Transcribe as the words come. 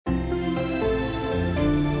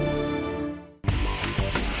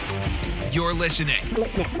You're listening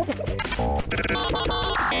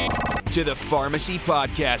to the Pharmacy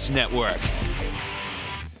Podcast Network.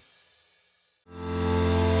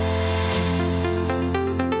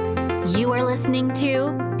 You are listening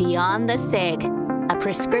to Beyond the SIG, a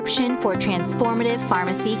prescription for transformative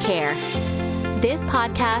pharmacy care. This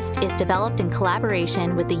podcast is developed in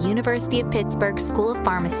collaboration with the University of Pittsburgh School of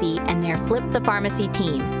Pharmacy and their Flip the Pharmacy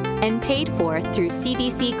team, and paid for through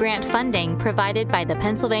CDC grant funding provided by the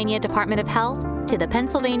Pennsylvania Department of Health to the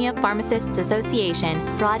Pennsylvania Pharmacists Association,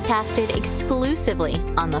 broadcasted exclusively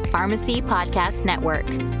on the Pharmacy Podcast Network.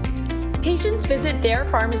 Patients visit their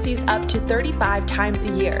pharmacies up to 35 times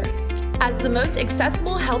a year. As the most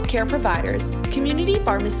accessible healthcare providers, community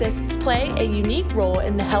pharmacists play a unique role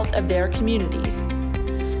in the health of their communities.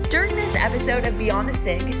 During this episode of Beyond the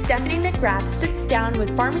SIG, Stephanie McGrath sits down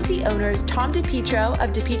with pharmacy owners Tom DePietro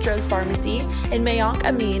of DePietro's Pharmacy and Mayank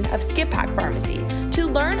Amin of Skip-Pack Pharmacy to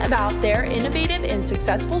learn about their innovative and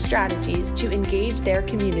successful strategies to engage their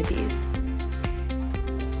communities.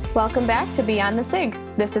 Welcome back to Beyond the SIG.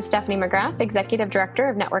 This is Stephanie McGrath, Executive Director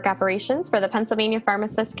of Network Operations for the Pennsylvania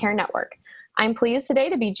Pharmacist Care Network. I'm pleased today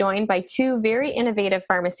to be joined by two very innovative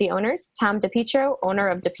pharmacy owners, Tom DePietro, owner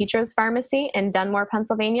of DePietro's Pharmacy in Dunmore,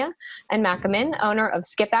 Pennsylvania, and Mac Amin, owner of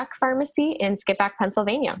Skip-Pack Pharmacy in Skip-Pack,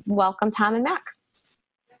 Pennsylvania. Welcome, Tom and Mac.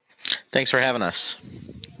 Thanks for having us.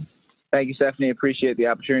 Thank you, Stephanie. Appreciate the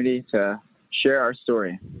opportunity to share our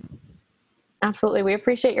story. Absolutely. We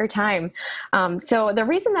appreciate your time. So the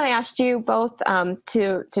reason that I asked you both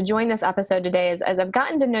to join this episode today is, as I've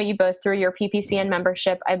gotten to know you both through your PPCN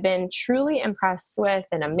membership, I've been truly impressed with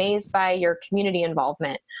and amazed by your community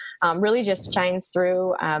involvement. Really just shines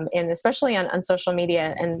through, and especially on social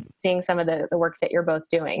media and seeing some of the work that you're both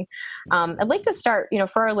doing. I'd like to start,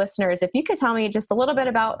 for our listeners, if you could tell me just a little bit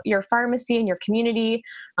about your pharmacy and your community,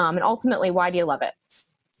 and ultimately, why do you love it?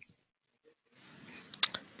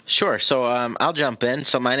 Sure. So I'll jump in.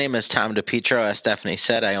 So my name is Tom DePietro. As Stephanie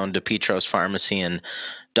said, I own DePietro's Pharmacy in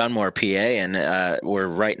Dunmore, PA, and we're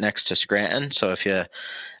right next to Scranton. So if you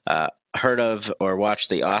heard of or watched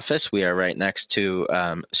The Office, we are right next to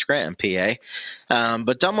Scranton, PA.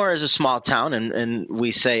 But Dunmore is a small town, and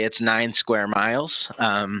we say it's 9 square miles.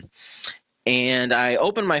 And I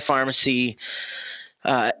opened my pharmacy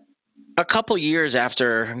a couple years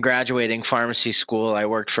after graduating pharmacy school. I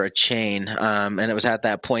worked for a chain, and it was at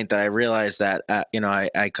that point that I realized that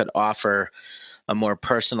I could offer a more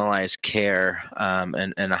personalized care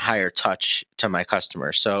and a higher touch to my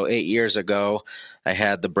customers. So 8 years ago, I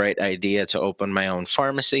had the bright idea to open my own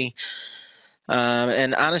pharmacy.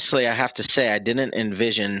 And honestly, I have to say, I didn't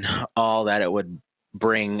envision all that it would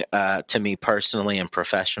bring to me personally and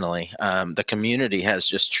professionally. The community has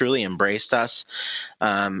just truly embraced us.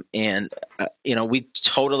 We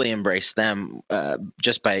totally embrace them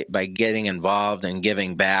just by getting involved and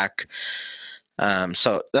giving back.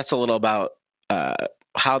 So that's a little about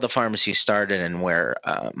how the pharmacy started and where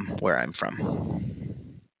I'm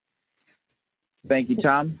from. Thank you,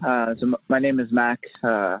 Tom. So my name is Mac.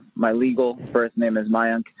 My legal first name is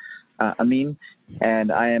Mayank Amin, and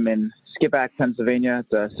I am in Skip-Pack, Pennsylvania.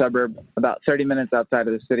 It's a suburb about 30 minutes outside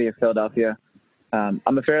of the city of Philadelphia. I'm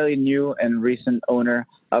a fairly new and recent owner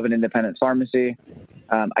of an independent pharmacy.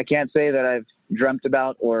 I can't say that I've dreamt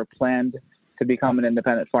about or planned to become an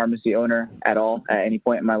independent pharmacy owner at all at any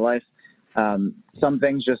point in my life. Some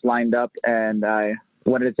things just lined up, and I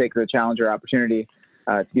wanted to take the challenge or opportunity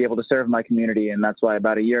to be able to serve my community. And that's why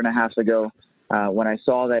about a year and a half ago, when I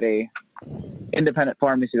saw that a independent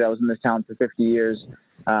pharmacy that was in this town for 50 years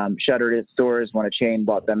shuttered its doors when a chain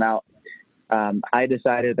bought them out, I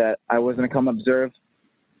decided that I was going to come observe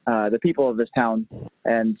the people of this town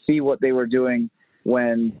and see what they were doing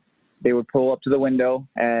when they would pull up to the window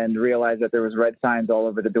and realize that there was red signs all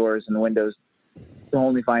over the doors and the windows, to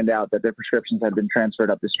only find out that their prescriptions had been transferred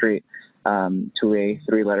up the street to a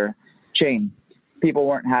 3-letter chain. People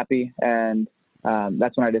weren't happy, and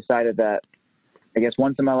that's when I decided that, I guess,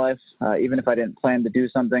 once in my life, even if I didn't plan to do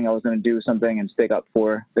something, I was going to do something and stick up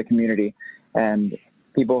for the community. And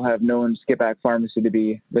people have known Skip-Pack Pharmacy to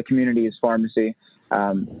be the community's pharmacy.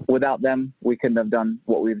 Without them, we couldn't have done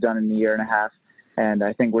what we've done in a year and a half. And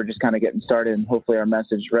I think we're just kind of getting started, and hopefully our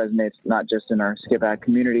message resonates not just in our Skip-Pack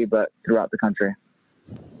community, but throughout the country.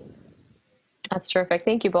 That's terrific.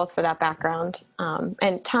 Thank you both for that background.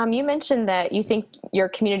 And Tom, you mentioned that you think your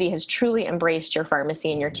community has truly embraced your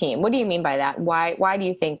pharmacy and your team. What do you mean by that? Why do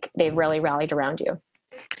you think they've really rallied around you?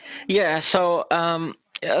 Yeah, so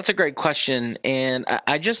that's a great question. And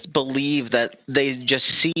I just believe that they just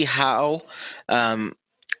see how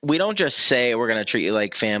we don't just say we're going to treat you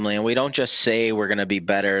like family, and we don't just say we're going to be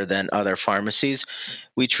better than other pharmacies.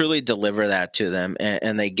 We truly deliver that to them,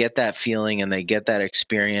 and they get that feeling and they get that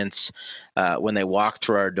experience when they walk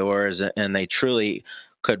through our doors, and they truly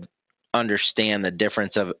could understand the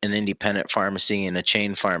difference of an independent pharmacy and a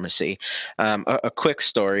chain pharmacy. A quick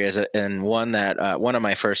story is, and one that one of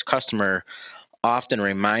my first customer often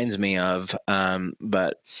reminds me of,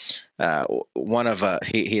 but one of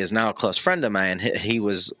he is now a close friend of mine. He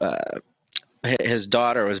was his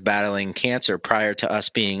daughter was battling cancer prior to us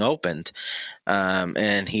being opened,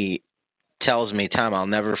 and he tells me, "Tom, I'll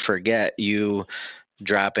never forget you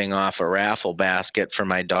dropping off a raffle basket for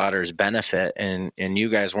my daughter's benefit, and you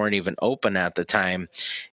guys weren't even open at the time,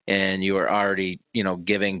 and you were already,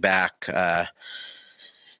 giving back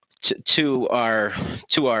to our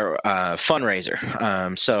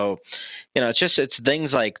fundraiser." So, it's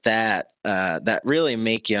things like that that really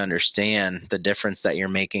make you understand the difference that you're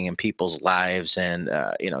making in people's lives, and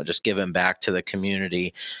just giving back to the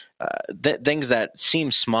community. Things that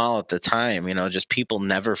seem small at the time, just people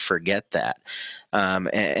never forget that.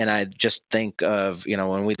 And I just think of,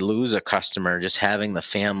 when we lose a customer, just having the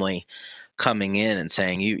family coming in and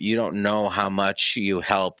saying, you don't know how much you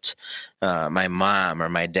helped my mom or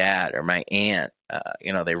my dad or my aunt.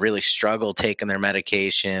 They really struggle taking their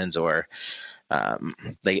medications, or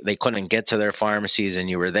they couldn't get to their pharmacies and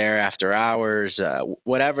you were there after hours,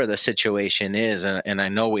 whatever the situation is. And I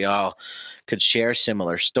know we all could share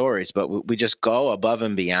similar stories, but we just go above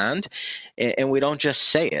and beyond, and we don't just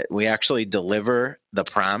say it. We actually deliver the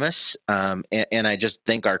promise, and I just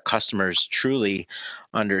think our customers truly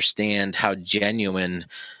understand how genuine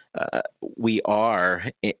we are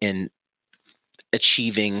in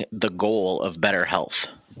achieving the goal of better health.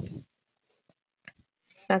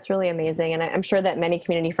 That's really amazing. And I'm sure that many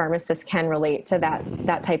community pharmacists can relate to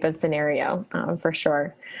that type of scenario, for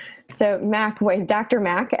sure. So Mac, Dr.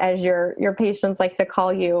 Mac, as your patients like to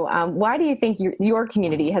call you, why do you think your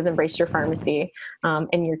community has embraced your pharmacy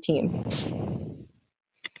and your team?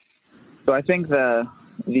 So I think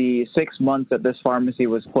the 6 months that this pharmacy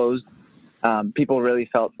was closed, people really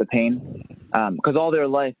felt the pain, because all their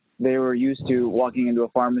life they were used to walking into a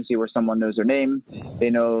pharmacy where someone knows their name,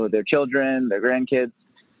 they know their children, their grandkids,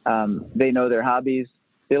 they know their hobbies,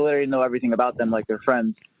 they literally know everything about them like their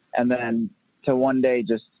friends, and then to one day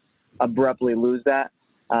just abruptly lose that.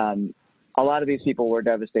 A lot of these people were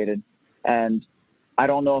devastated, and I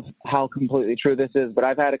don't know how completely true this is, but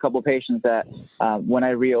I've had a couple of patients that when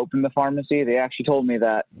I reopened the pharmacy, they actually told me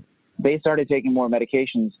that they started taking more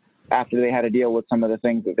medications after they had to deal with some of the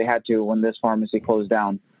things that they had to when this pharmacy closed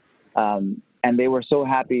down. And they were so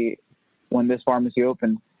happy when this pharmacy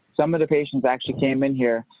opened. Some of the patients actually came in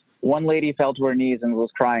here. One lady fell to her knees and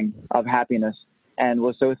was crying of happiness and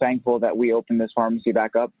was so thankful that we opened this pharmacy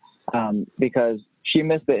back up, because she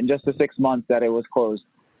missed it in just the 6 months that it was closed.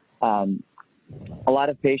 A lot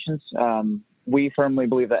of patients, we firmly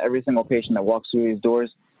believe that every single patient that walks through these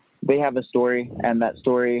doors, they have a story, and that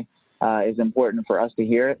story is important for us to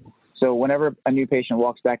hear it. So whenever a new patient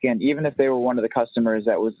walks back in, even if they were one of the customers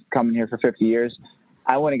that was coming here for 50 years,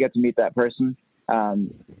 I want to get to meet that person.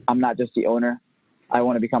 I'm not just the owner. I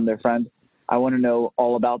want to become their friend. I want to know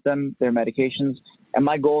all about them, their medications. And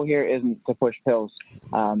my goal here isn't to push pills.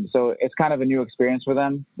 So it's kind of a new experience for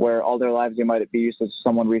them, where all their lives they might be used to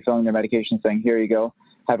someone refilling their medication saying, here you go,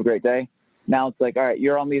 have a great day. Now it's like, all right,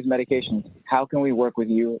 you're on these medications. How can we work with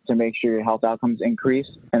you to make sure your health outcomes increase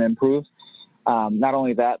and improve? Not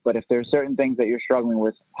only that, but if there's certain things that you're struggling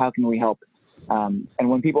with, how can we help? And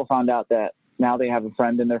when people found out that now they have a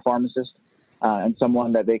friend in their pharmacist and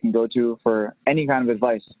someone that they can go to for any kind of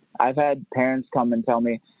advice. I've had parents come and tell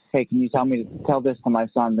me, hey, can you tell this to my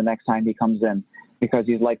son the next time he comes in, because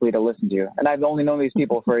he's likely to listen to you. And I've only known these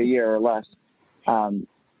people for a year or less.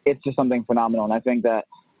 It's just something phenomenal. And I think that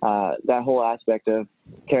that whole aspect of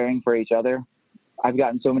caring for each other, I've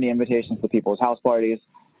gotten so many invitations to people's house parties,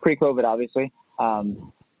 pre-COVID, obviously,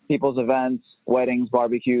 people's events, weddings,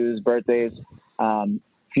 barbecues, birthdays,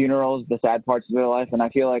 funerals, the sad parts of their life. And I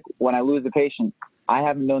feel like when I lose a patient, I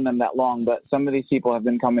haven't known them that long, but some of these people have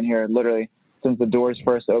been coming here literally since the doors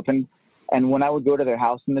first opened. And when I would go to their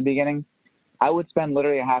house in the beginning, I would spend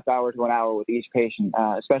literally a half hour to an hour with each patient,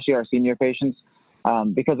 especially our senior patients,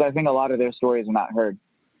 because I think a lot of their stories are not heard.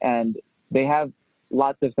 And they have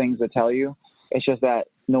lots of things to tell you. It's just that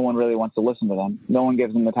no one really wants to listen to them. No one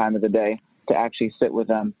gives them the time of the day to actually sit with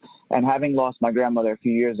them. And having lost my grandmother a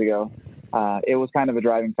few years ago, it was kind of a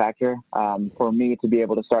driving factor for me to be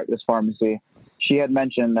able to start this pharmacy. She had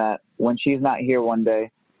mentioned that when she's not here one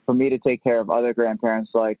day, for me to take care of other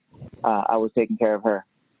grandparents like I was taking care of her.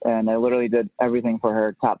 and I literally did everything for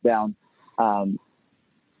her top down.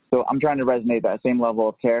 So I'm trying to resonate that same level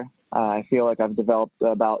of care. I feel like I've developed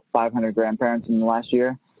about 500 grandparents in the last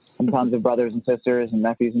year, and tons of brothers and sisters and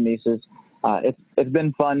nephews and nieces. It's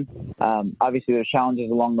been fun. Obviously, there's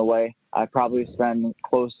challenges along the way. I probably spend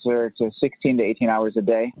closer to 16 to 18 hours a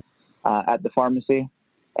day at the pharmacy,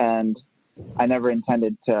 and I never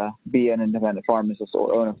intended to be an independent pharmacist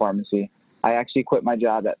or own a pharmacy. I actually quit my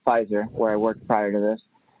job at Pfizer, where I worked prior to this,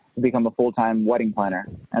 to become a full-time wedding planner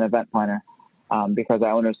and event planner because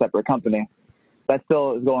I own a separate company. That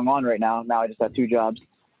still is going on right now. Now I just have 2 jobs,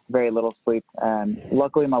 very little sleep. And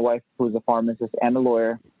luckily my wife, who's a pharmacist and a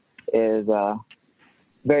lawyer, is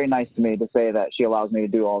very nice to me to say that she allows me to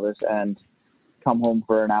do all this and come home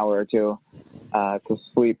for an hour or 2 to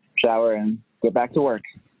sleep, shower, and get back to work.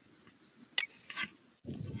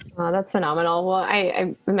 Oh, that's phenomenal. Well,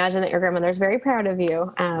 I imagine that your grandmother is very proud of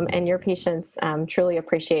you, and your patients truly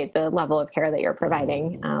appreciate the level of care that you're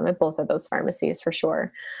providing at both of those pharmacies for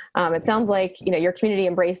sure. It sounds like, your community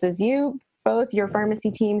embraces you, both your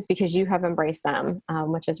pharmacy teams, because you have embraced them,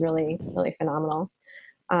 which is really, really phenomenal.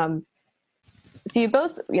 So you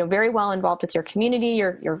both, very well involved with your community.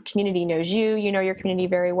 Your community knows you. You know your community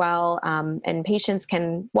very well, and patients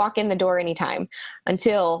can walk in the door anytime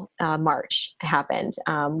until March happened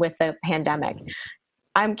with the pandemic.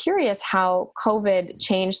 I'm curious how COVID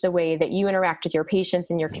changed the way that you interact with your patients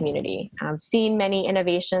in your community. I've seen many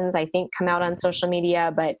innovations, I think, come out on social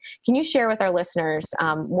media, but can you share with our listeners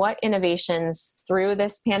what innovations through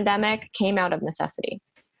this pandemic came out of necessity?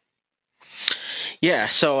 Yeah,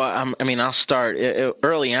 so I'll start.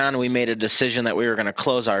 Early on, we made a decision that we were going to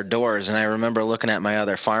close our doors, and I remember looking at my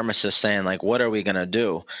other pharmacists saying, like, what are we going to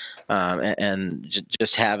do? And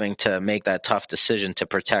just having to make that tough decision to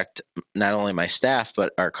protect not only my staff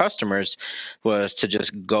but our customers was to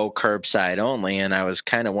just go curbside only, and I was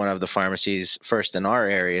kind of one of the pharmacies first in our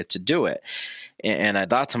area to do it. And I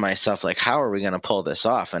thought to myself, like, how are we going to pull this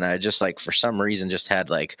off? And I just, like, for some reason just had,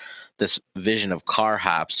 like, this vision of car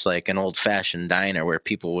hops, like an old-fashioned diner where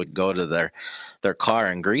people would go to their car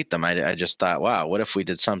and greet them. I just thought, wow, what if we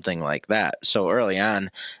did something like that? So early on,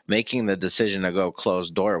 making the decision to go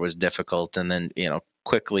closed door was difficult, and then,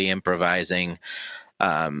 quickly improvising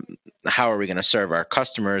how are we going to serve our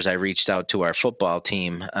customers. I reached out to our football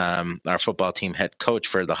team head coach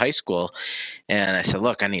for the high school, and I said,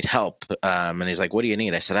 look, I need help. And he's like, what do you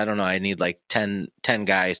need? I said, I don't know. I need like 10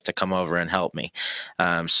 guys to come over and help me.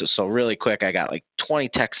 So really quick, I got like 20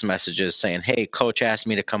 text messages saying, hey, coach asked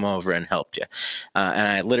me to come over and help you. And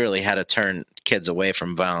I literally had to turn kids away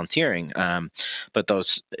from volunteering. But those,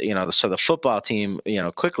 so the football team,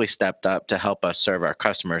 quickly stepped up to help us serve our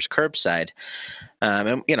customers curbside.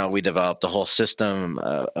 And, we developed a whole system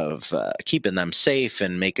of keeping them safe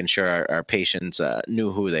and making sure our patients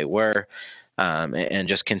knew who they were, and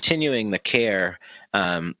just continuing the care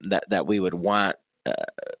that we would want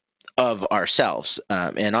of ourselves.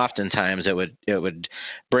 And oftentimes it would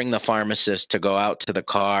bring the pharmacist to go out to the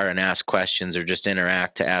car and ask questions or just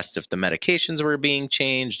interact to ask if the medications were being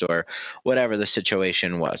changed or whatever the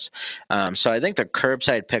situation was. So I think the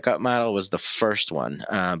curbside pickup model was the first one.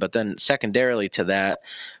 But then secondarily to that,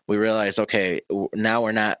 we realized, okay,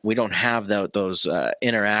 now we don't have those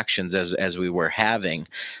interactions as we were having.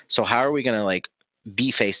 So how are we going to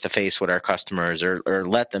be face to face with our customers or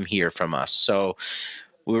let them hear from us? So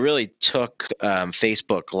we really took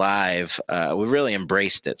Facebook Live. We really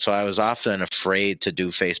embraced it. So I was often afraid to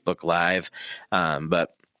do Facebook Live,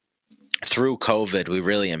 but through COVID, we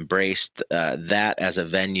really embraced that as a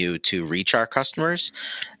venue to reach our customers,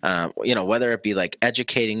 whether it be like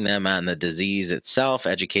educating them on the disease itself,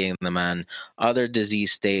 educating them on other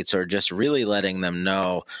disease states, or just really letting them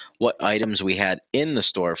know what items we had in the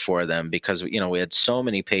store for them, because, we had so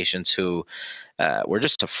many patients who were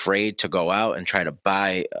just afraid to go out and try to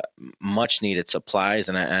buy much needed supplies.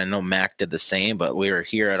 And I know Mac did the same, but we were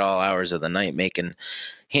here at all hours of the night making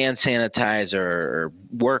hand sanitizer or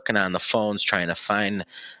working on the phones trying to find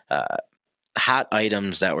hot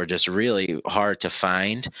items that were just really hard to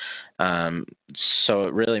find. So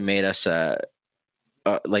it really made us a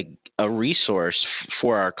resource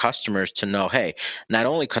for our customers to know, hey, not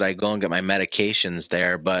only could I go and get my medications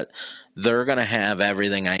there, but they're going to have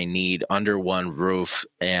everything I need under one roof,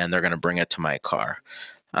 and they're going to bring it to my car.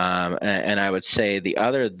 And I would say the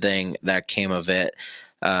other thing that came of it,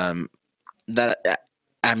 that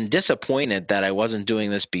I'm disappointed that I wasn't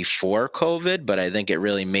doing this before COVID, but I think it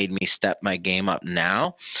really made me step my game up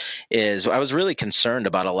now, is I was really concerned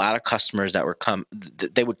about a lot of customers that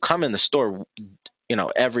they would come in the store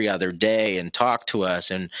every other day and talk to us,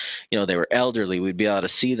 and, they were elderly. We'd be able to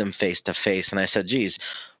see them face to face. And I said, geez,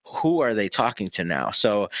 who are they talking to now?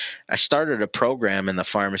 So I started a program in the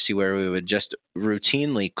pharmacy where we would just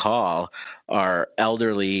routinely call our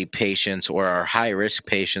elderly patients or our high-risk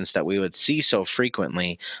patients that we would see so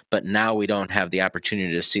frequently, but now we don't have the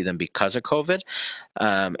opportunity to see them because of COVID.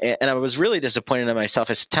 And I was really disappointed in myself.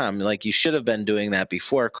 I said, Tom, like, you should have been doing that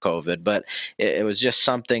before COVID, but it was just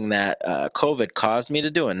something that COVID caused me to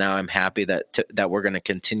do, and now I'm happy that we're going to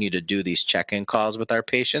continue to do these check-in calls with our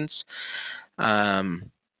patients.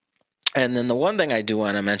 And then the one thing I do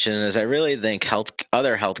want to mention is I really think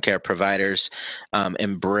other healthcare providers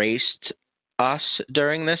embraced us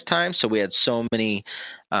during this time. So we had so many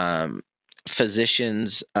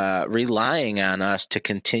physicians relying on us to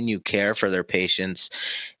continue care for their patients.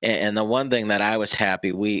 And the one thing that I was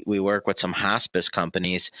happy, we work with some hospice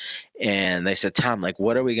companies, and they said, Tom, like,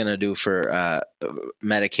 what are we going to do for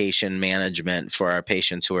medication management for our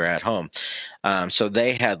patients who are at home? So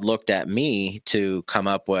they had looked at me to come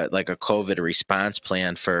up with like a COVID response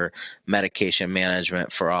plan for medication management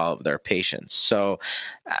for all of their patients. So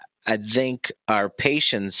I think our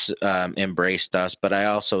patients embraced us, but I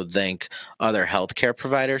also think other healthcare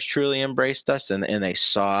providers truly embraced us, and they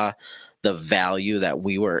saw the value that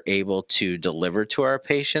we were able to deliver to our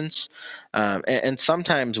patients. And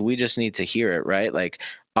sometimes we just need to hear it, right? Like,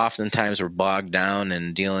 oftentimes we're bogged down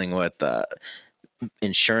in dealing with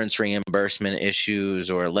insurance reimbursement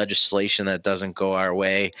issues or legislation that doesn't go our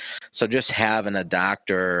way. So just having a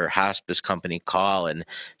doctor or hospice company call and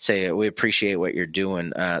say, we appreciate what you're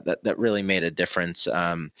doing, that really made a difference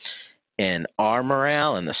in our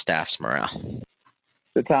morale and the staff's morale.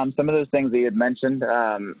 So, Tom, some of those things that you had mentioned,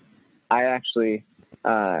 I actually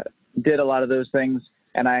did a lot of those things,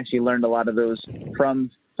 and I actually learned a lot of those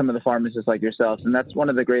from some of the pharmacists like yourselves. And that's one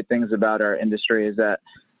of the great things about our industry is that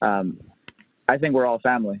I think we're all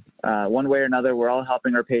family. One way or another, we're all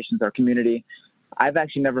helping our patients, our community. I've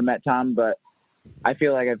actually never met Tom, but I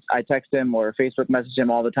feel like I text him or Facebook message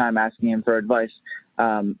him all the time asking him for advice.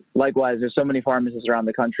 Likewise, there's so many pharmacists around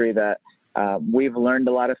the country that we've learned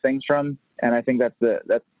a lot of things from, and I think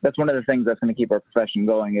that's one of the things that's going to keep our profession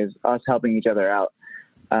going is us helping each other out.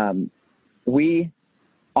 We,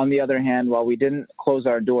 on the other hand, while we didn't close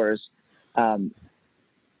our doors were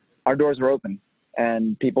open.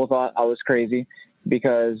 And people thought I was crazy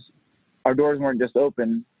because our doors weren't just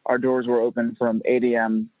open. Our doors were open from 8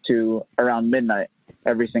 a.m. to around midnight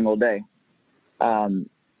every single day. And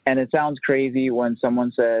it sounds crazy when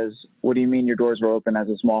someone says, what do you mean your doors were open as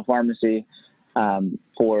a small pharmacy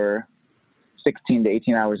for 16 to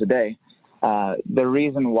 18 hours a day? The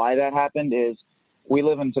reason why that happened is we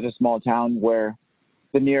live in such a small town where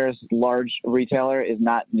the nearest large retailer is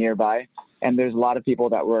not nearby. And there's a lot of people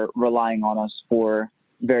that were relying on us for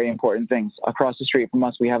very important things. Across the street from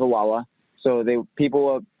us, we have a Wawa. So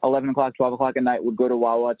people at 11 o'clock, 12 o'clock at night would go to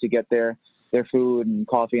Wawa to get their food and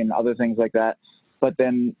coffee and other things like that. But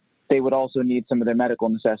then they would also need some of their medical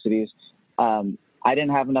necessities. I didn't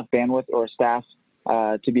have enough bandwidth or staff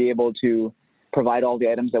to be able to provide all the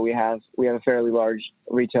items that we have. We have a fairly large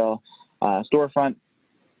retail storefront.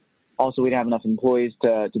 Also, we didn't have enough employees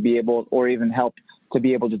to be able, or even help to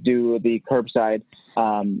be able to do the curbside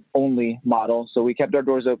only model. So we kept our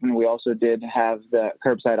doors open. We also did have the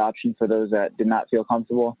curbside option for those that did not feel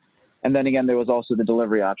comfortable. And then again, there was also the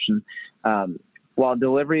delivery option. While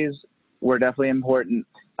deliveries were definitely important,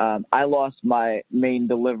 I lost my main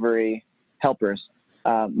delivery helpers.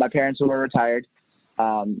 My parents who were retired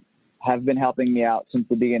have been helping me out since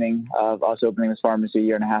the beginning of us opening this pharmacy a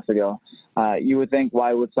year and a half ago. You would think,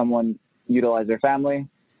 why would someone utilize their family?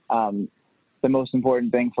 The most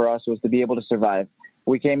important thing for us was to be able to survive.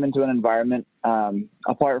 We came into an environment,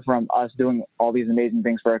 apart from us doing all these amazing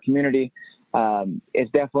things for our community,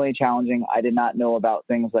 it's definitely challenging. I did not know about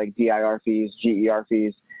things like DIR fees, GER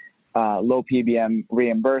fees, low PBM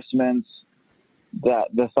reimbursements,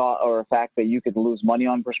 the thought or fact that you could lose money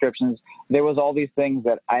on prescriptions. There was all these things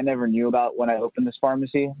that I never knew about when I opened this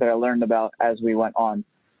pharmacy that I learned about as we went on.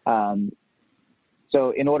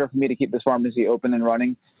 So in order for me to keep this pharmacy open and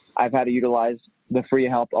running, I've had to utilize the free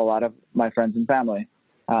help a lot of my friends and family.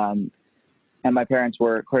 And my parents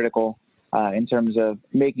were critical in terms of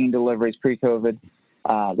making deliveries pre-COVID.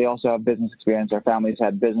 They also have business experience. Our families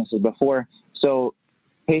had businesses before. So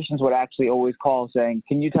patients would actually always call saying,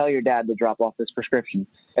 can you tell your dad to drop off this prescription?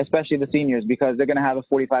 Especially the seniors, because they're going to have a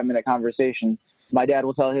 45-minute conversation. My dad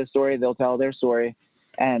will tell his story, they'll tell their story,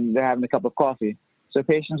 and they're having a cup of coffee. So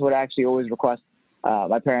patients would actually always request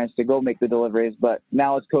my parents to go make the deliveries. But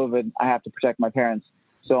now it's COVID, I have to protect my parents.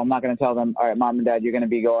 So I'm not going to tell them, all right, mom and dad, you're going to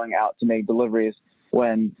be going out to make deliveries,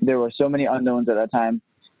 when there were so many unknowns at that time.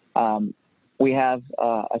 We have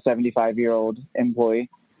a 75-year-old employee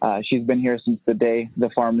She's been here since the day the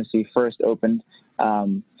pharmacy first opened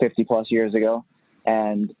 50 plus years ago.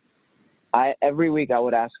 And every week I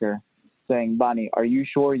would ask her, saying, Bonnie, are you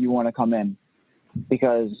sure you want to come in?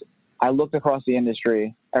 Because I looked across the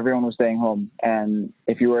industry, everyone was staying home. And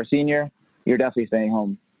if you were a senior, you're definitely staying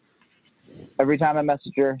home. Every time I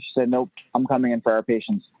messaged her, she said, nope, I'm coming in for our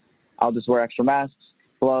patients. I'll just wear extra masks,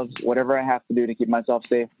 gloves, whatever I have to do to keep myself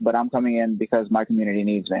safe, but I'm coming in because my community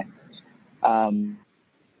needs me. And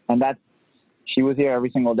she was here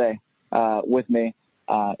every single day with me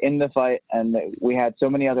in the fight. And we had so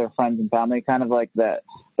many other friends and family, kind of like that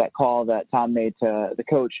call that Tom made to the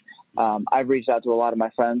coach. I've reached out to a lot of my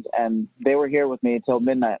friends, and they were here with me till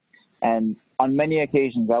midnight. And on many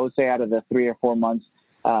occasions, I would say out of the 3 or 4 months,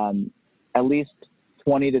 at least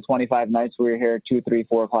 20 to 25 nights we were here 2, 3,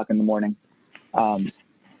 4 o'clock in the morning.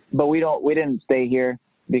 But we didn't stay here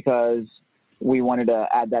because we wanted to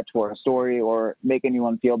add that to our story or make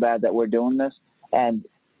anyone feel bad that we're doing this. And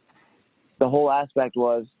the whole aspect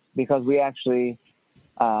was because we actually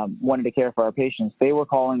wanted to care for our patients. They were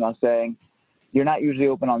calling us saying, you're not usually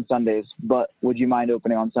open on Sundays, but would you mind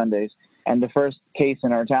opening on Sundays? And the first case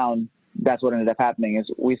in our town, that's what ended up happening, is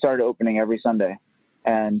we started opening every Sunday.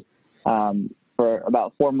 And for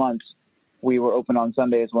about 4 months, we were open on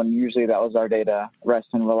Sundays when usually that was our day to rest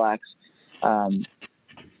and relax.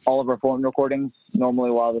 All of our phone recordings, normally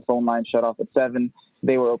while the phone lines shut off at 7,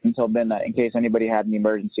 they were open till midnight in case anybody had any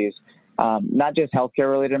emergencies. Not just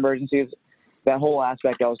healthcare-related emergencies, that whole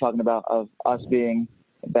aspect I was talking about of us being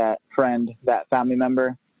that friend, that family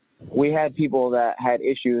member. We had people that had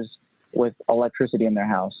issues with electricity in their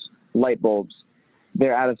house, light bulbs.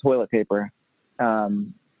 They're out of toilet paper.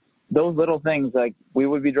 Those little things, like we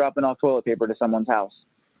would be dropping off toilet paper to someone's house,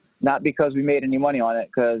 not because we made any money on it,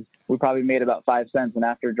 because we probably made about 5 cents. And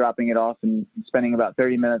after dropping it off and spending about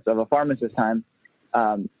 30 minutes of a pharmacist time,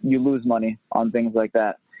 you lose money on things like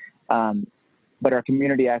that. But our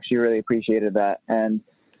community actually really appreciated that. And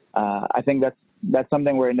I think that's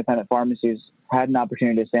something where independent pharmacies had an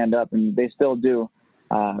opportunity to stand up, and they still do,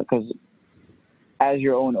 because as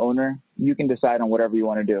your own owner, you can decide on whatever you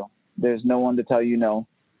want to do. There's no one to tell you no.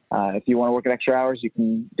 If you want to work at extra hours, you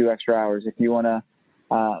can do extra hours. If you want to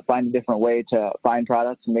find a different way to find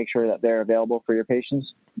products and make sure that they're available for your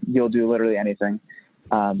patients, you'll do literally anything.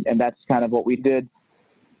 And that's kind of what we did.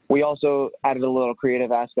 We also added a little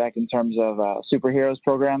creative aspect in terms of superheroes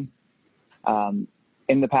program.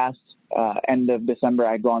 In the past, end of December,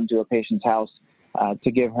 I'd gone to a patient's house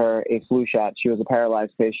to give her a flu shot. She was a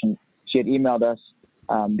paralyzed patient. She had emailed us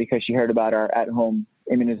because she heard about our at-home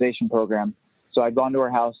immunization program. So I'd gone to her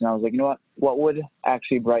house and I was like, you know what would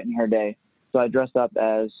actually brighten her day? So I dressed up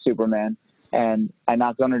as Superman and I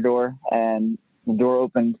knocked on her door, and the door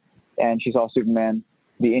opened and she saw Superman,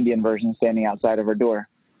 the Indian version, standing outside of her door.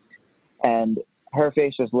 And her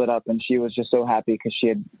face just lit up, and she was just so happy because she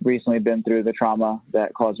had recently been through the trauma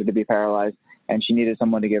that caused her to be paralyzed, and she needed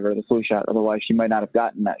someone to give her the flu shot. Otherwise, she might not have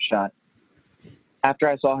gotten that shot. After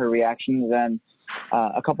I saw her reaction, then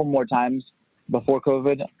a couple more times before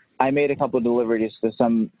COVID, I made a couple of deliveries to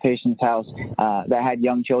some patient's house that had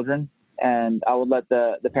young children, and I would let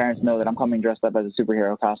the parents know that I'm coming dressed up as a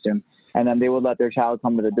superhero costume, and then they would let their child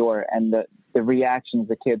come to the door, and the reactions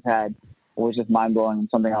the kids had was just mind-blowing and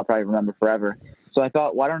something I'll probably remember forever. So I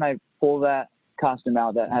thought, why don't I pull that costume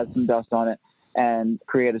out that has some dust on it and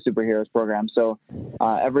create a superheroes program? So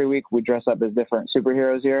every week we dress up as different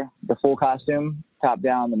superheroes here, the full costume, top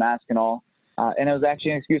down, the mask and all. And it was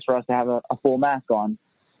actually an excuse for us to have a full mask on.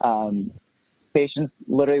 Patients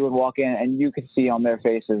literally would walk in and you could see on their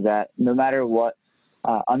faces that no matter what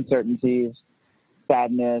uncertainties,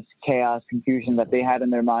 sadness, chaos, confusion that they had in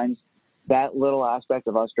their minds, that little aspect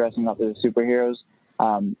of us dressing up as superheroes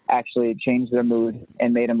actually changed their mood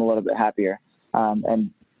and made them a little bit happier.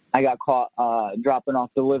 And I got caught dropping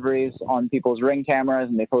off deliveries on people's Ring cameras,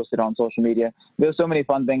 and they posted on social media. There's so many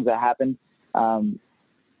fun things that happened.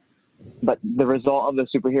 But the result of the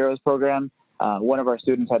superheroes program, one of our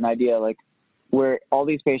students had an idea, like, where all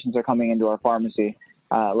these patients are coming into our pharmacy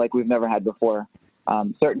like we've never had before.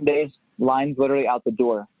 Certain days, lines literally out the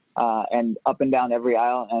door and up and down every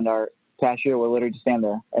aisle, and our cashier will literally just stand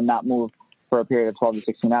there and not move for a period of 12 to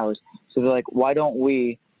 16 hours. So they're like, why don't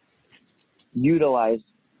we utilize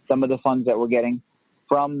some of the funds that we're getting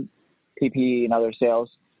from PPE and other sales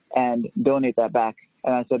and donate that back?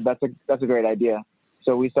 And I said, that's a great idea.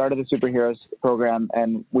 So we started the superheroes program,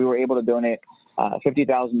 and we were able to donate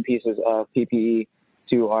 50,000 pieces of PPE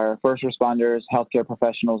to our first responders, healthcare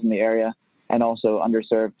professionals in the area, and also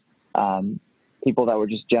underserved people that were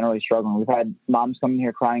just generally struggling. We've had moms coming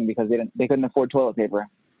here crying because they couldn't afford toilet paper.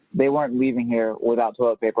 they weren't leaving here without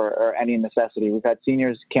toilet paper or any necessity. We've had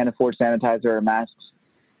seniors can't afford sanitizer or masks.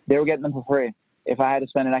 They were getting them for free. If I had to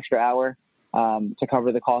spend an extra hour to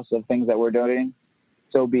cover the cost of things that we're donating,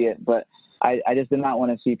 so be it. But I just did not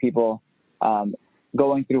want to see people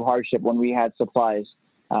going through hardship when we had supplies.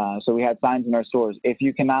 So we had signs in our stores. If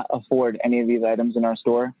you cannot afford any of these items in our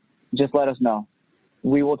store, just let us know.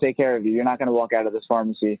 We will take care of you. You're not going to walk out of this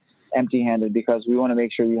pharmacy empty-handed, because we want to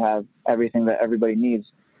make sure you have everything that everybody needs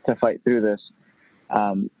to fight through this.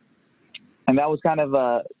 And that was kind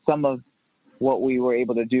of some of what we were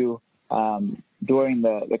able to do during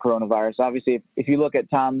the coronavirus. Obviously, if you look at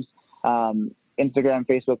Tom's Instagram,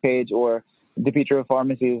 Facebook page, or DePietro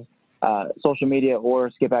Pharmacy's social media, or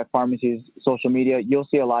Skip Back Pharmacy's social media, you'll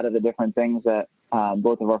see a lot of the different things that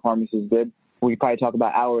both of our pharmacies did. We could probably talk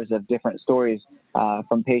about hours of different stories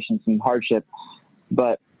from patients and hardship,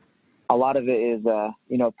 but a lot of it is,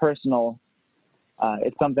 personal.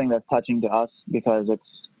 It's something that's touching to us, because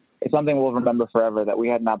it's something we'll remember forever, that we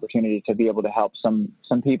had an opportunity to be able to help some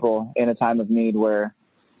people in a time of need where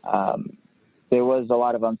there was a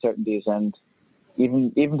lot of uncertainties, and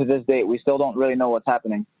even to this date, we still don't really know what's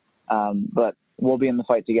happening. But we'll be in the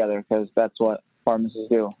fight together, because that's what pharmacists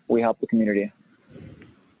do. We help the community.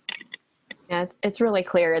 Yeah, it's really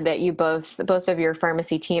clear that you both of your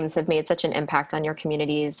pharmacy teams have made such an impact on your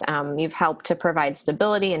communities. You've helped to provide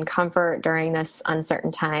stability and comfort during this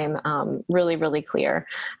uncertain time. Really, really clear.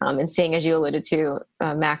 And seeing, as you alluded to,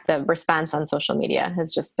 Mac, the response on social media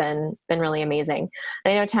has just been really amazing.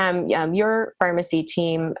 I know, Tom, your pharmacy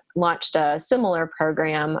team launched a similar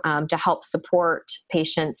program to help support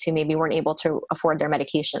patients who maybe weren't able to afford their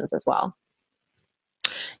medications as well.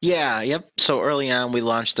 Yeah, yep. So early on, we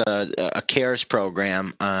launched a CARES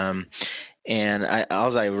program, and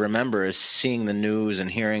all I remember is seeing the news and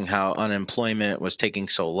hearing how unemployment was taking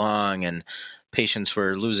so long, and patients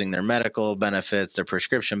were losing their medical benefits, their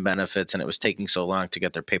prescription benefits, and it was taking so long to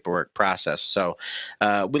get their paperwork processed. So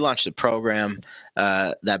we launched a program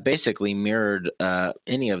that basically mirrored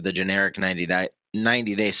any of the generic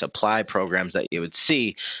 90-day supply programs that you would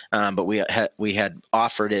see, but we had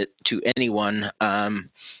offered it to anyone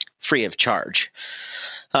free of charge.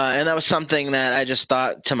 And that was something that I just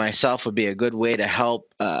thought to myself would be a good way to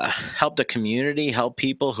help the community, help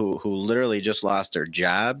people who literally just lost their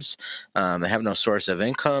jobs. They have no source of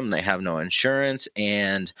income, they have no insurance,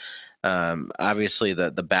 and obviously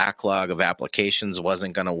the backlog of applications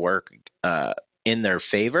wasn't going to work in their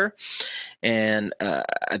favor. And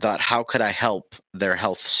I thought, how could I help their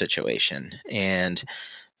health situation? And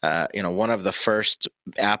one of the first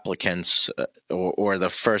applicants or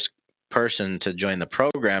the first person to join the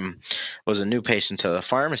program was a new patient to the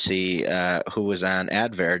pharmacy who was on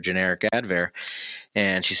Advair, generic Advair.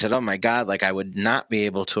 And she said, "Oh my God, I would not be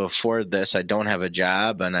able to afford this. I don't have a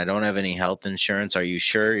job and I don't have any health insurance. Are you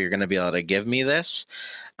sure you're going to be able to give me this?"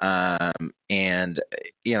 And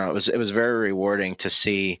it was very rewarding to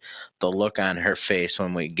see the look on her face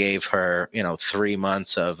when we gave her 3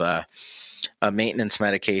 months of a maintenance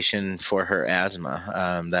medication for her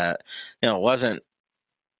asthma. That wasn't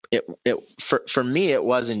it for me, it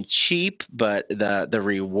wasn't cheap, but the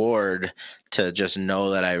reward to just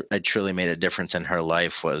know that I truly made a difference in her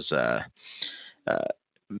life was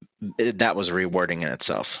that was rewarding in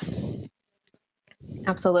itself.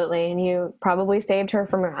 Absolutely. And you probably saved her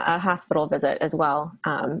from a hospital visit as well,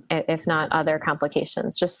 if not other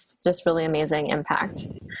complications. Just really amazing impact.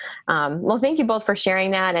 Well, thank you both for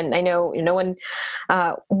sharing that. And I know no one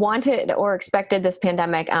wanted or expected this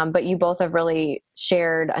pandemic, but you both have really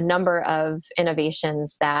shared a number of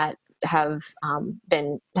innovations that have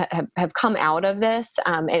come out of this,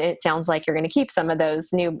 and it sounds like you're going to keep some of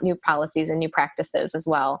those new policies and new practices as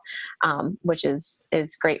well, which is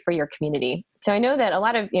great for your community. So I know that a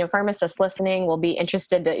lot of pharmacists listening will be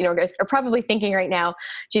interested to are probably thinking right now,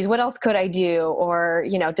 geez, what else could I do? Or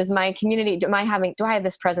does my community do I have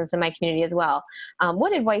this presence in my community as well?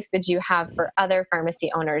 What advice would you have for other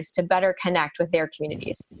pharmacy owners to better connect with their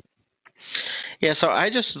communities? Yeah, so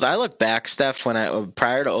I look back, Steph,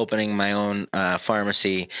 prior to opening my own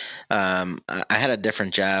pharmacy, I had a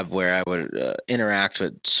different job where I would interact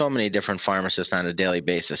with so many different pharmacists on a daily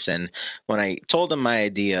basis. And when I told them my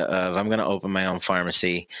idea of I'm going to open my own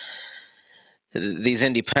pharmacy, these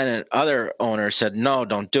independent other owners said, "No,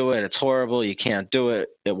 don't do it. It's horrible. You can't do it.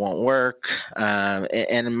 It won't work."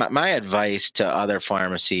 And my advice to other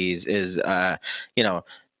pharmacies is,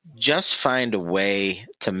 just find a way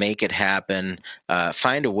to make it happen.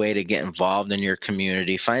 Find a way to get involved in your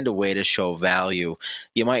community. Find a way to show value.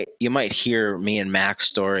 You might hear me and Mac's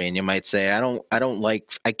story, and you might say,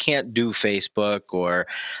 I can't do Facebook, or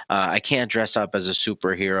I can't dress up as a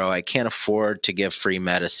superhero. I can't afford to give free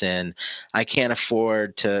medicine. I can't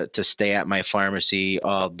afford to stay at my pharmacy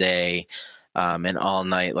all day and all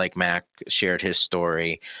night, like Mac shared his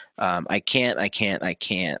story. I can't.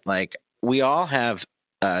 Like, we all have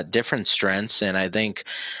different strengths, and I think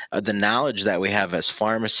the knowledge that we have as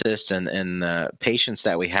pharmacists and the patients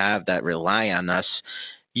that we have that rely on us,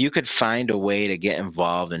 you could find a way to get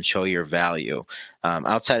involved and show your value.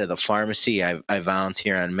 Outside of the pharmacy, I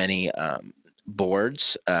volunteer on many boards,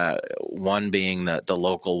 one being the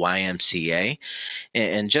local YMCA,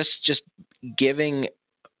 and just giving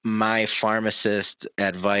my pharmacist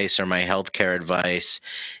advice or my healthcare advice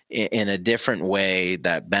in a different way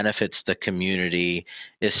that benefits the community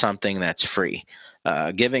is something that's free.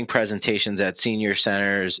 Giving presentations at senior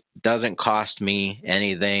centers doesn't cost me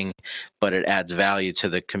anything, but it adds value to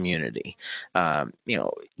the community.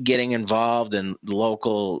 Getting involved in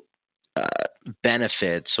local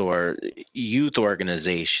benefits or youth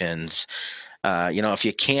organizations.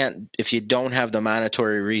 If you don't have the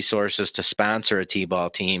monetary resources to sponsor a T-ball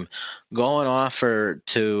team, go and offer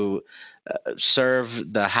to serve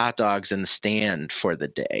the hot dogs in the stand for the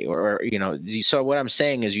day. So what I'm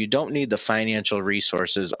saying is, you don't need the financial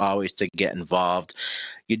resources always to get involved.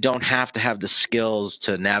 You don't have to have the skills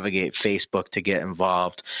to navigate Facebook to get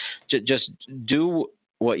involved. Just do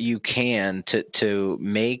what you can to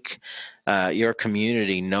make your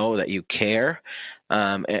community know that you care.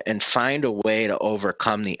 And find a way to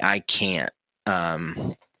overcome the I can't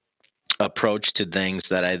approach to things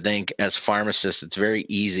that I think as pharmacists, it's very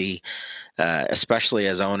easy, especially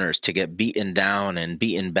as owners, to get beaten down and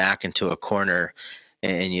beaten back into a corner,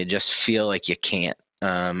 and you just feel like you can't.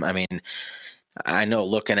 I know,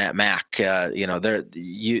 looking at Mac,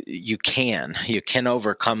 you can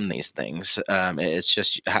overcome these things. It's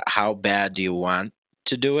just, how bad do you want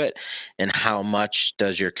to do it, and how much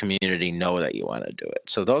does your community know that you want to do it?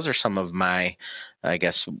 So those are some of my, I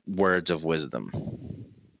guess, words of wisdom.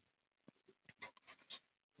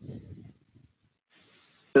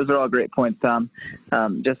 Those are all great points, Tom.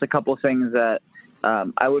 Just a couple things that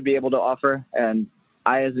I would be able to offer. And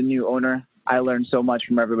I, as a new owner, I learned so much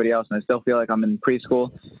from everybody else, and I still feel like I'm in preschool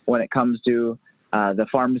when it comes to the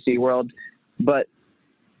pharmacy world. But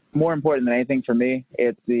more important than anything for me,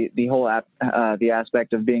 it's the whole the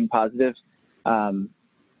aspect of being positive and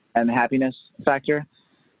the happiness factor.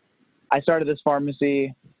 I started this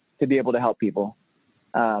pharmacy to be able to help people.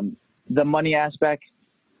 The money aspect,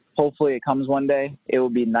 hopefully it comes one day. It will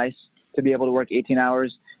be nice to be able to work 18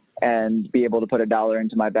 hours and be able to put $1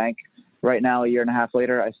 into my bank. Right now, a year and a half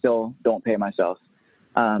later, I still don't pay myself.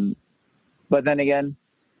 But then again,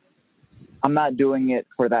 I'm not doing it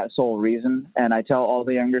for that sole reason. And I tell all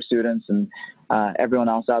the younger students and everyone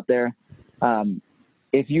else out there,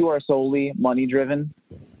 if you are solely money driven,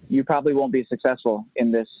 you probably won't be successful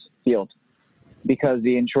in this field, because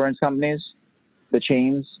the insurance companies, the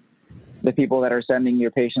chains, the people that are sending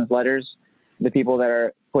your patients letters, the people that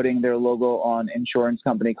are putting their logo on insurance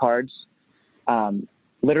company cards,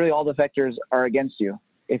 literally all the factors are against you.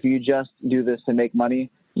 If you just do this to make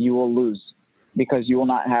money, you will lose, because you will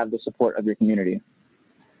not have the support of your community.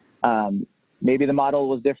 Maybe the model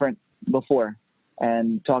was different before,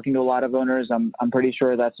 and talking to a lot of owners, I'm pretty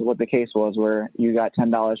sure that's what the case was, where you got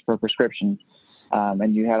 $10 per prescription,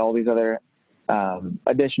 and you had all these other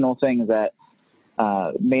additional things that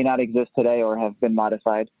may not exist today or have been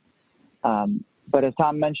modified. But as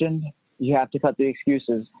Tom mentioned, you have to cut the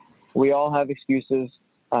excuses. We all have excuses,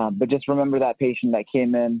 but just remember that patient that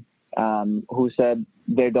came in who said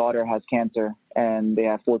their daughter has cancer and they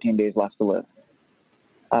have 14 days left to live.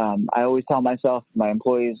 I always tell myself, my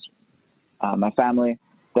employees, my family,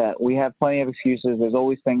 that we have plenty of excuses. There's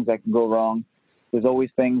always things that can go wrong. There's always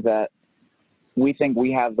things that we think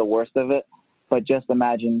we have the worst of it, but just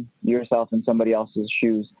imagine yourself in somebody else's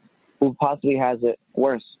shoes who possibly has it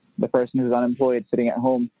worse. The person who's unemployed, sitting at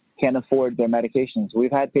home, can't afford their medications.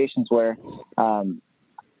 We've had patients where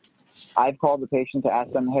I've called the patient to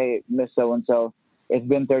ask them, hey, Miss So-and-so, it's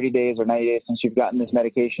been 30 days or 90 days since you've gotten this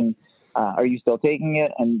medication. Are you still taking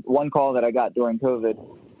it? And one call that I got during COVID,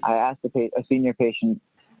 I asked a senior patient,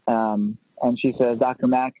 and she says, Dr.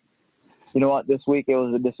 Mack, you know what, this week it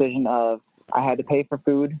was a decision of I had to pay for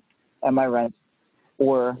food and my rent,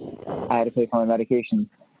 or I had to pay for my medication.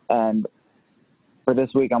 And for this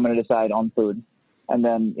week, I'm going to decide on food. And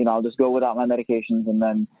then, I'll just go without my medications. And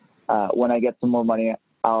then when I get some more money,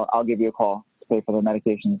 I'll give you a call to pay for their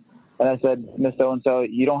medications. And I said, Miss So-and-so,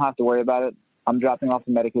 you don't have to worry about it. I'm dropping off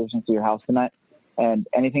the medications to your house tonight, and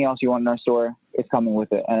anything else you want in our store is coming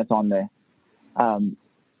with it, and it's on there.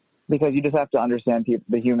 Because you just have to understand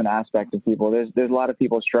the human aspect of people. There's a lot of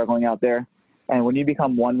people struggling out there, and when you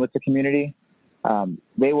become one with the community,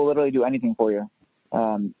 they will literally do anything for you.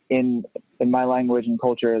 In my language and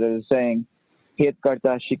culture, there's a saying, "Hiet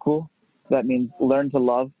karta shiku," that means learn to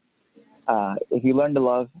love. If you learn to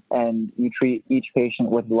love and you treat each patient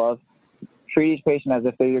with love, treat each patient as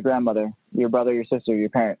if they're your grandmother, your brother, your sister, your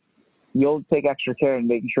parent, you'll take extra care in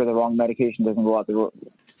making sure the wrong medication doesn't go out the door.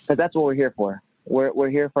 Because that's what we're here for. We're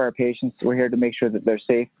here for our patients. We're here to make sure that they're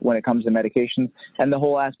safe when it comes to medication. And the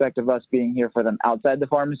whole aspect of us being here for them outside the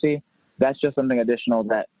pharmacy, that's just something additional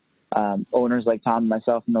that owners like Tom,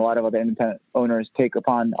 myself, and a lot of other independent owners take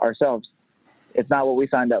upon ourselves. It's not what we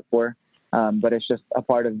signed up for, but it's just a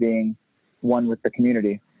part of being one with the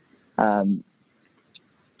community.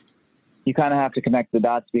 You kind of have to connect the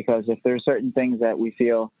dots, because if there's certain things that we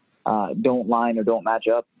feel don't line or don't match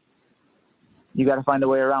up, you got to find a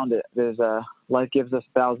way around it. Life gives us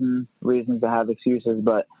 1,000 reasons to have excuses,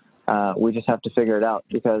 but we just have to figure it out,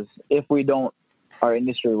 because if we don't, our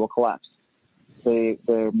industry will collapse.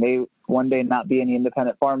 There may one day not be any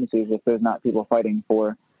independent pharmacies if there's not people fighting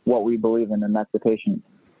for what we believe in, and that's the patient.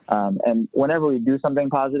 And whenever we do something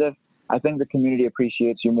positive, I think the community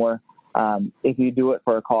appreciates you more if you do it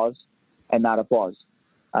for a cause and not applause.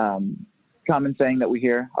 Common saying that we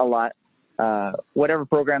hear a lot, whatever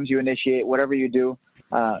programs you initiate, whatever you do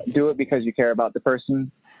it because you care about the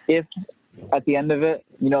person. If at the end of it,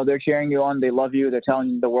 they're cheering you on, they love you, they're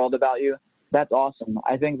telling the world about you, that's awesome.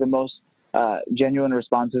 I think the most genuine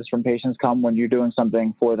responses from patients come when you're doing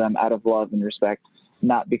something for them out of love and respect,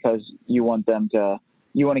 not because you want to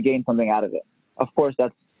gain something out of it. Of course,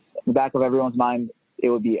 that's in the back of everyone's mind. It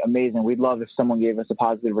would be amazing. We'd love if someone gave us a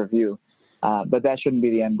positive review, but that shouldn't be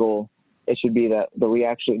the end goal. It should be that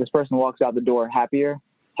this person walks out the door happier,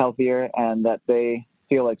 healthier, and that they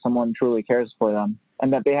feel like someone truly cares for them,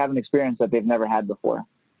 and that they have an experience that they've never had before,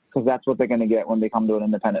 because that's what they're going to get when they come to an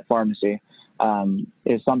independent pharmacy,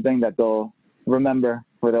 is something that they'll remember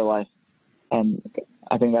for their life. And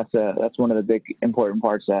I think that's one of the big important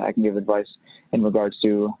parts that I can give advice in regards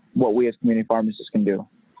to what we as community pharmacists can do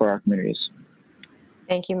for our communities.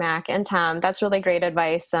 Thank you, Mac and Tom. That's really great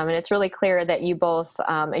advice. And it's really clear that you both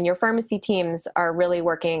and your pharmacy teams are really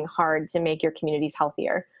working hard to make your communities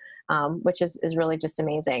healthier, which is really just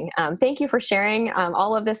amazing. Thank you for sharing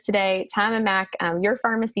all of this today. Tom and Mac, your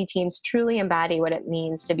pharmacy teams truly embody what it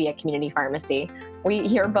means to be a community pharmacy.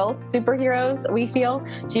 You're both superheroes, we feel,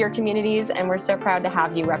 to your communities, and we're so proud to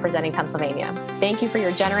have you representing Pennsylvania. Thank you for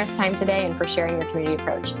your generous time today and for sharing your community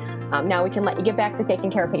approach. Now we can let you get back to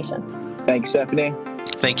taking care of patients. Thanks, Stephanie.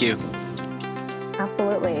 Thank you.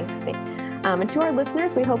 Absolutely. And to our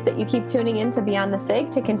listeners, we hope that you keep tuning in to Beyond the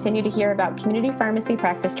SIG to continue to hear about community pharmacy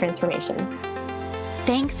practice transformation.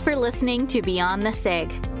 Thanks for listening to Beyond the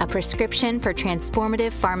SIG, a prescription for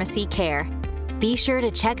transformative pharmacy care. Be sure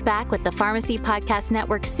to check back with the Pharmacy Podcast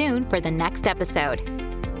Network soon for the next episode.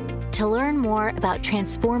 To learn more about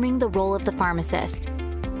transforming the role of the pharmacist,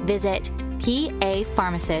 visit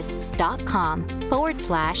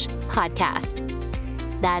papharmacists.com/podcast.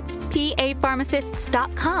 That's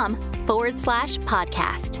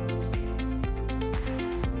papharmacists.com/podcast.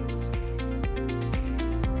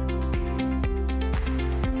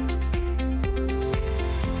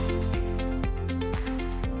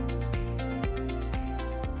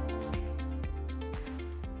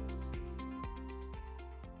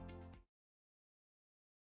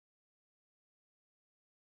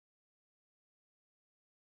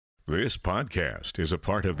 This podcast is a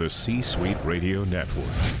part of the C-Suite Radio Network.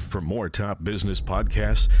 For more top business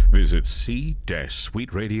podcasts, visit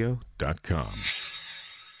c-suiteradio.com.